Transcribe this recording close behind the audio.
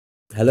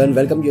Hello and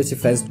welcome UFC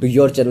fans to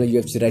your channel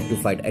UFC Right to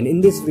Fight, and in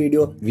this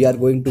video we are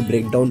going to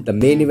break down the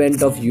main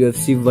event of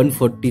UFC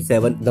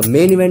 147, the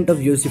main event of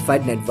UFC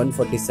Fight Night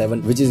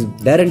 147, which is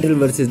Darren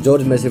versus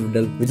Jorge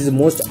Masvidal, which is the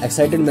most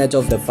excited match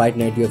of the Fight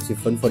Night UFC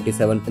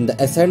 147, and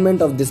the excitement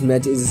of this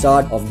match is the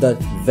start of the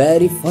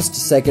very first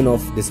second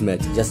of this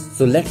match.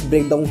 So let's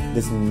break down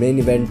this main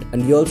event,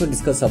 and we also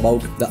discuss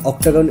about the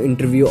Octagon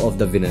interview of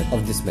the winner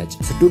of this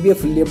match. So to be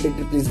fully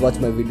updated, please watch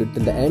my video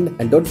till the end,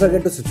 and don't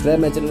forget to subscribe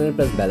my channel and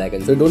press bell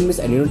icon so you don't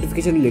miss any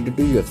notification related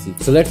to UFC.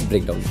 So let's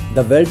break down.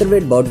 The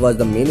welterweight bout was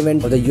the main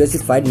event of the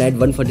UFC Fight Night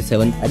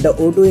 147 at the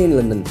O2 in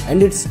London,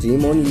 and it's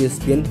streamed on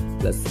ESPN+.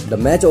 The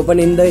match opened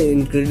in the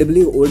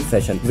incredibly old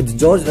fashion, with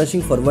George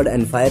rushing forward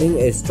and firing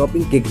a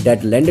stopping kick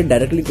that landed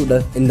directly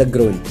in the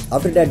groin.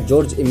 After that,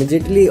 George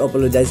immediately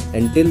apologized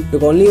and Till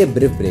took only a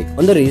brief break.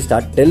 On the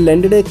restart, Till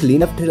landed a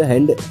clean up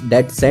hand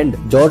that sent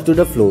George to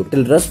the floor.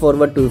 Till rushed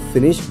forward to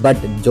finish, but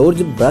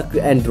George bucked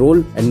and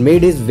rolled and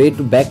made his way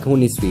back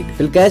on his feet.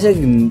 Till catch a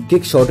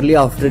kick shortly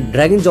after,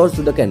 dragging George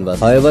to the canvas.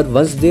 However,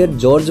 once there,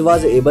 George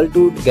was able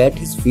to get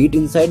his feet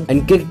inside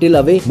and kick Till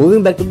away,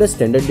 moving back to the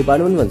standard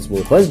department once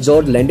more. Once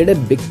George landed a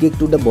big kick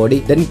to the body,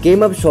 then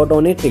came up short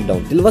on a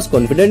takedown. Till was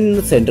confident in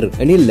the center,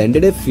 and he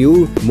landed a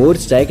few more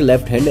strike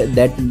left hand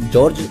that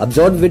George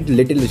absorbed with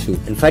little issue.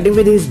 And fighting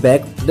with his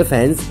back to the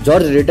fans,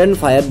 George returned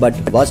fire but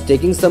was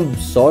taking some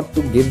shot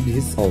to give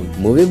his sound.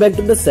 Moving back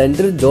to the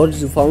center, George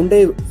found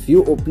a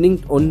few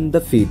openings on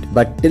the feet,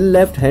 but Till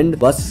left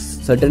hand was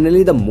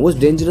certainly the most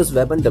dangerous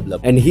weapon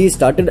developed, and he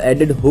started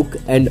added hook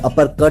and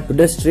uppercut to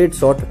the straight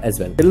shot as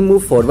well. Till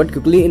moved forward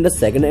quickly in the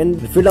second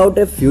and filled out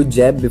a few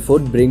jab before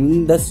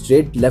bringing the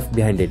straight left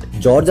behind it.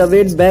 George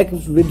awaited back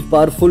with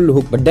powerful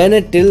hook, but then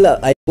Till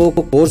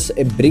forced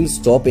a bring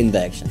stop in the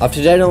action.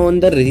 After that, on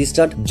the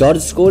restart, George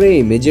scored a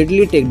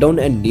immediately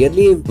takedown and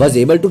nearly was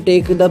able to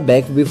take the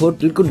back before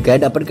Till could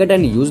get uppercut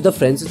and use the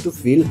Francis to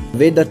feel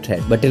away the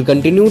threat. But Till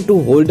continued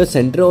to hold the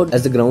center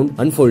as the ground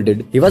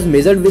unfolded. He was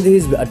measured with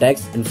his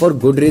attacks, and for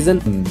good reason.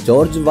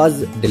 George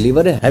was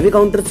deliver heavy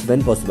counters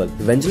when possible.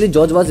 Eventually,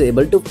 George was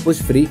able to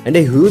push free and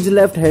a huge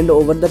left hand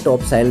over the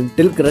top side,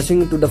 Till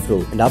crushing to the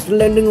floor. And after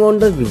landing on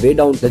the way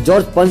down, the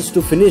George punched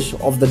to finish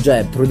off the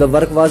jab. Through the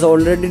work was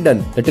already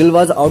done. The Till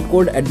was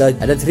outscored at the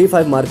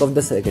 3-5 mark of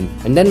the second,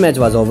 and then match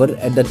was over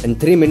at the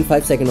 3 minute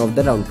 5 second of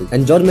the round 2.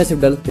 And Jorge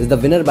Masvidal is the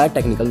winner by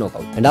technical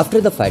knockout. And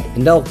after the fight,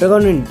 in the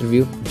Octagon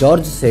interview,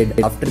 George said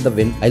after the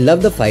win, "I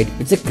love the fight.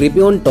 It's a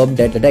creepy on top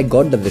that I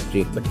got the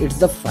victory, but it's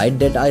the fight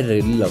that I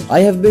really love.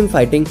 I have been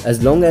fighting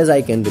as long as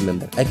I can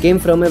remember. I came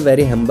from a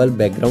very humble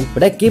background,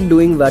 but I keep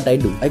doing what I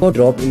do. I got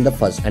dropped in the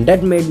first, and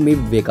that made me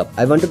wake up.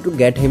 I wanted to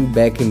get him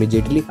back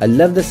immediately. I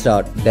love the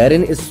start.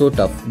 Darren is so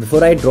tough.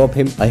 Before I drop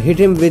him, I hit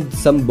him with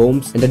some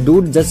bombs, and the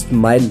dude just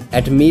smiled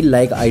at me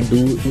like I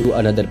do to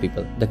another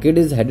people. The kid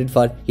is headed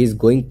far. He's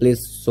going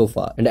place so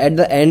far. And at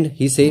the end,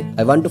 he say,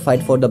 I want to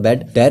fight for the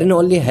belt. Darren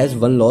only has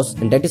one loss,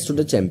 and that is to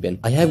the champion.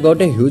 I have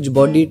got a huge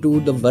body to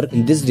the work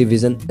in this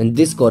division and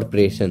this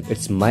corporation.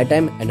 It's my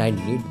time, and I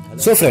need."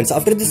 So friends,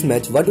 after this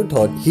match, what you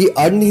thought? He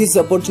earned his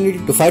opportunity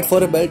to fight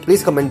for a belt?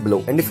 Please comment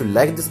below. And if you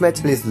like this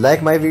match, please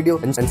like my video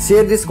and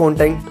share this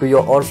content to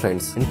your all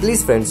friends. And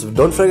please friends,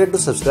 don't forget to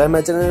subscribe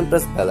my channel and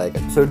press bell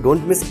icon so you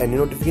don't miss any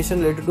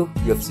notification related to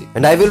UFC.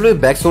 And I will be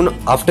back soon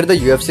after the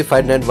UFC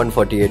Fight Night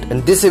 148,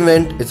 and this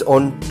event is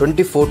on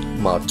 24th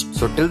March.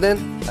 So till then,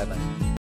 bye bye.